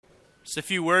Just a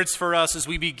few words for us as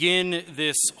we begin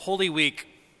this Holy Week.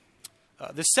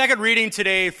 The second reading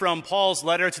today from Paul's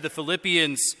letter to the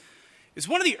Philippians is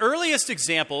one of the earliest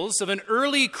examples of an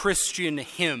early Christian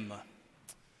hymn.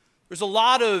 There's a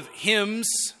lot of hymns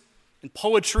and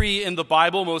poetry in the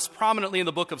Bible, most prominently in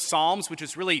the book of Psalms, which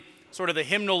is really sort of the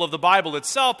hymnal of the Bible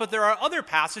itself, but there are other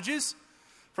passages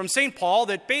from St. Paul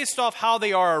that, based off how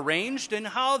they are arranged and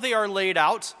how they are laid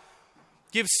out,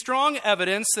 give strong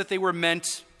evidence that they were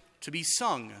meant to be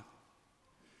sung.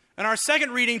 And our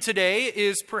second reading today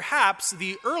is perhaps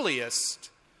the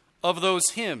earliest of those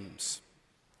hymns.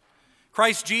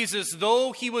 Christ Jesus,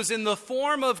 though he was in the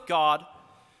form of God,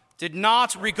 did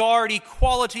not regard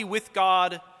equality with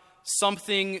God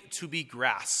something to be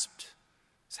grasped.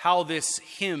 It's how this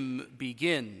hymn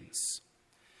begins.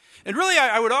 And really,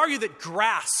 I would argue that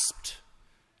grasped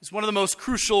is one of the most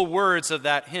crucial words of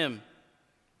that hymn.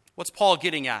 What's Paul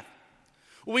getting at?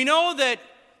 Well, we know that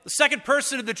the second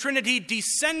person of the Trinity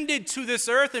descended to this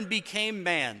earth and became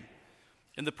man.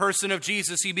 In the person of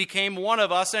Jesus, he became one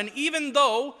of us. And even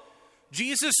though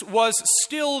Jesus was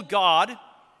still God,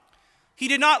 he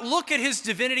did not look at his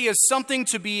divinity as something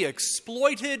to be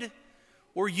exploited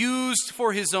or used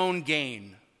for his own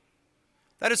gain.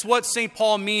 That is what St.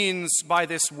 Paul means by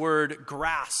this word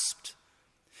grasped.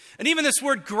 And even this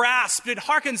word grasped, it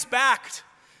harkens back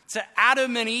to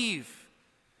Adam and Eve,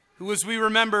 who, as we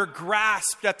remember,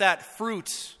 grasped at that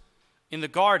fruit in the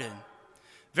garden,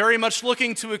 very much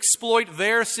looking to exploit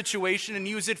their situation and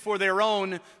use it for their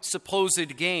own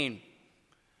supposed gain.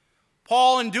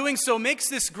 Paul, in doing so, makes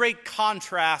this great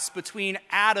contrast between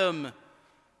Adam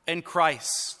and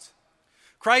Christ.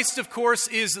 Christ, of course,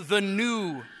 is the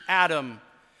new Adam.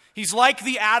 He's like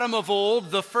the Adam of old,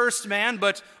 the first man,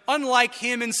 but unlike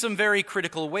him in some very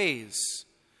critical ways.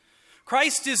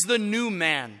 Christ is the new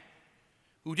man,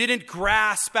 who didn't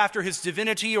grasp after his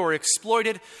divinity or exploit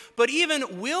it, but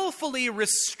even willfully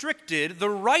restricted the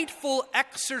rightful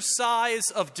exercise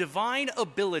of divine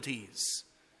abilities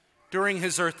during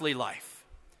his earthly life.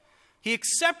 He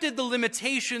accepted the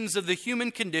limitations of the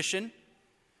human condition,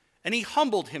 and he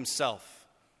humbled himself,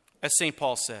 as St.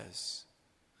 Paul says.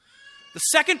 The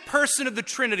second person of the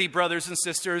Trinity, brothers and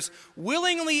sisters,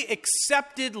 willingly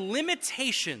accepted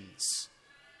limitations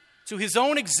to his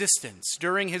own existence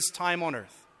during his time on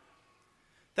earth.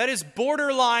 That is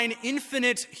borderline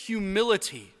infinite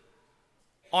humility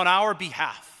on our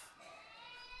behalf,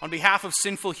 on behalf of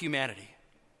sinful humanity.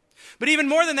 But even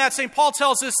more than that, St. Paul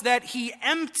tells us that he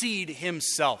emptied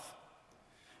himself.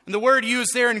 And the word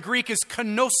used there in Greek is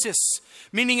kenosis,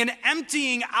 meaning an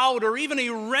emptying out or even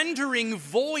a rendering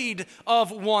void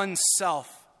of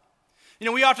oneself. You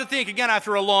know, we often think, again,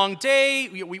 after a long day,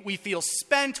 we feel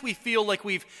spent, we feel like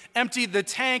we've emptied the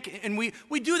tank, and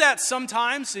we do that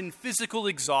sometimes in physical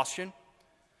exhaustion.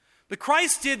 But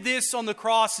Christ did this on the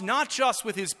cross not just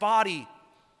with his body,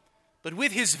 but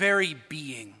with his very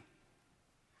being.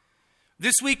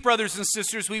 This week, brothers and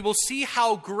sisters, we will see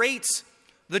how great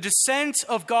the descent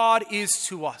of God is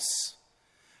to us,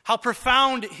 how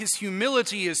profound his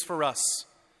humility is for us,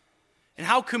 and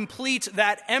how complete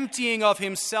that emptying of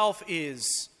himself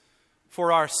is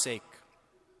for our sake.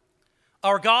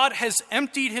 Our God has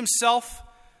emptied himself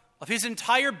of his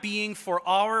entire being for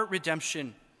our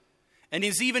redemption, and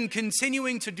is even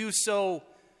continuing to do so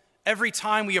every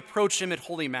time we approach him at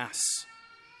Holy Mass.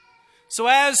 So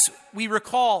as we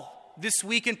recall this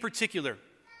week in particular,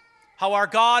 how our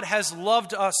God has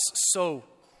loved us so,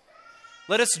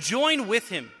 let us join with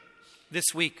him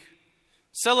this week,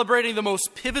 celebrating the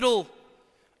most pivotal,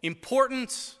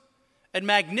 important, and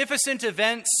magnificent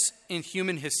events in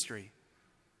human history.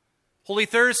 Holy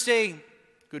Thursday,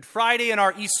 Good Friday, and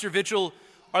our Easter Vigil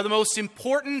are the most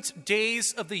important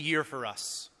days of the year for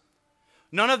us.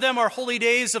 None of them are holy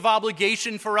days of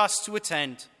obligation for us to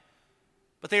attend,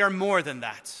 but they are more than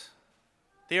that.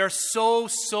 They are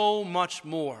so much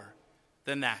more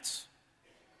than that.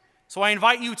 So I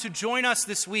invite you to join us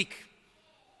this week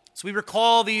as we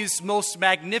recall these most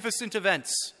magnificent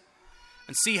events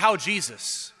and see how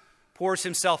Jesus pours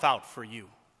himself out for you.